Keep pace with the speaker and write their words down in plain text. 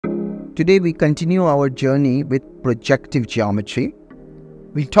Today we continue our journey with projective geometry.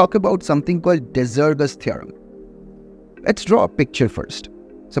 We'll talk about something called de Siurgues theorem. Let's draw a picture first.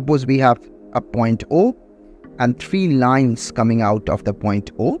 Suppose we have a point O and three lines coming out of the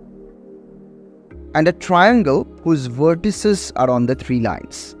point O and a triangle whose vertices are on the three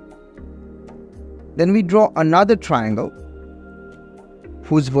lines. Then we draw another triangle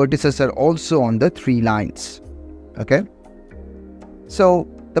whose vertices are also on the three lines. Okay? So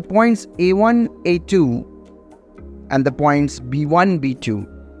the points A1, A2 and the points B1, B2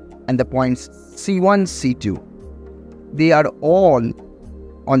 and the points C1, C2, they are all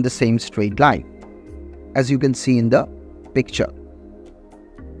on the same straight line, as you can see in the picture.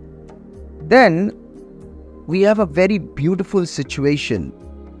 Then we have a very beautiful situation,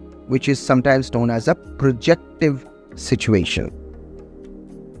 which is sometimes known as a projective situation.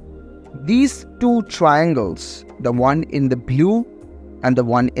 These two triangles, the one in the blue and the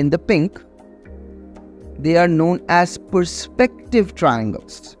one in the pink, they are known as perspective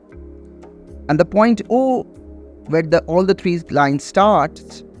triangles. And the point O, where all the three lines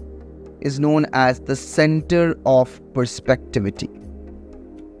start, is known as the center of perspectivity.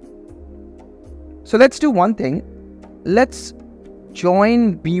 So let's do one thing. Let's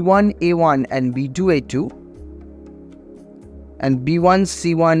join B1A1 and B2A2 and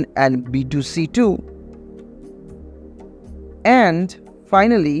B1C1 and B2C2, and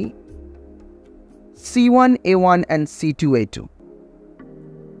finally C1A1 and C2A2.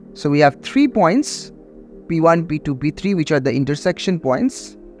 So we have 3 points, P1, P2, P3, which are the intersection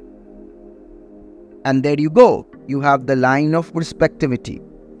points. And there you go. You have the line of perspectivity.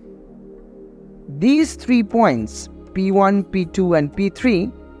 These 3 points, P1, P2 and P3,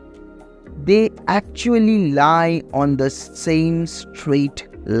 they actually lie on the same straight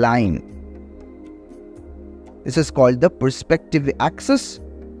line. This is called the perspective axis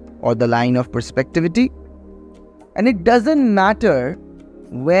or the line of perspectivity. And it doesn't matter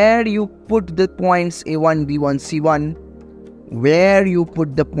where you put the points A1, B1, C1, where you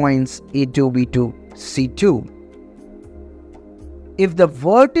put the points A2, B2, C2. If the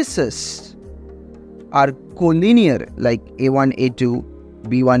vertices are collinear, like A1, A2,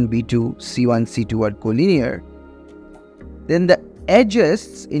 B1, B2, C1, C2 are collinear, then the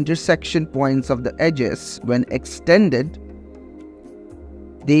edges, intersection points of the edges, when extended,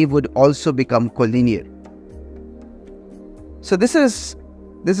 they would also become collinear. So this is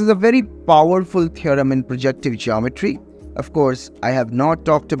a very powerful theorem in projective geometry. Of course, I have not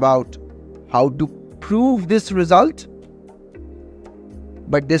talked about how to prove this result,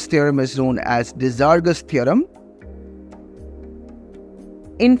 but this theorem is known as de Siurgues theorem.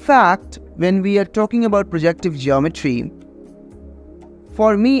 In fact, when we are talking about projective geometry,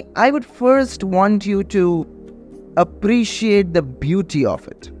 for me, I would first want you to appreciate the beauty of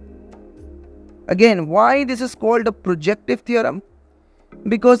it. Again, why this is called a projective theorem?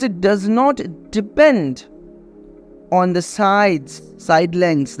 Because it does not depend on the sides, side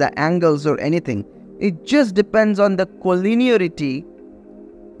lengths, the angles or anything. It just depends on the collinearity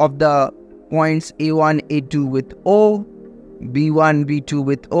of the points A1, A2 with O, B1, B2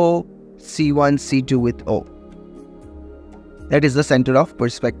 with O, C1, C2 with O. That is the center of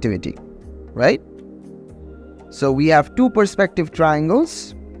perspectivity, right? So we have two perspective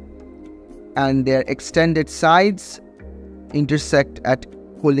triangles and their extended sides intersect at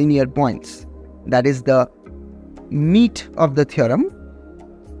collinear points. That is the meat of the theorem.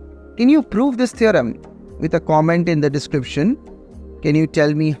 Can you prove this theorem? With a comment in the description, can you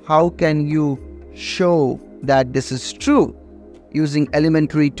tell me how can you show that this is true using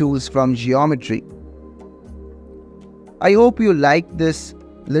elementary tools from geometry? I hope you like this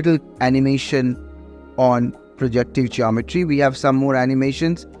little animation on projective geometry. We have some more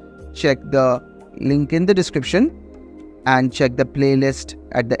animations. Check the link in the description and check the playlist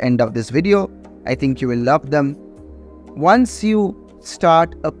at the end of this video. I think you will love them. Once you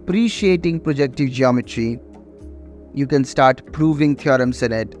start appreciating projective geometry, you can start proving theorems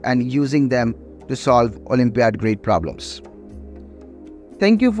in it and using them to solve Olympiad grade problems.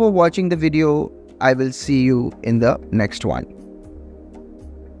 Thank you for watching the video. I will see you in the next one.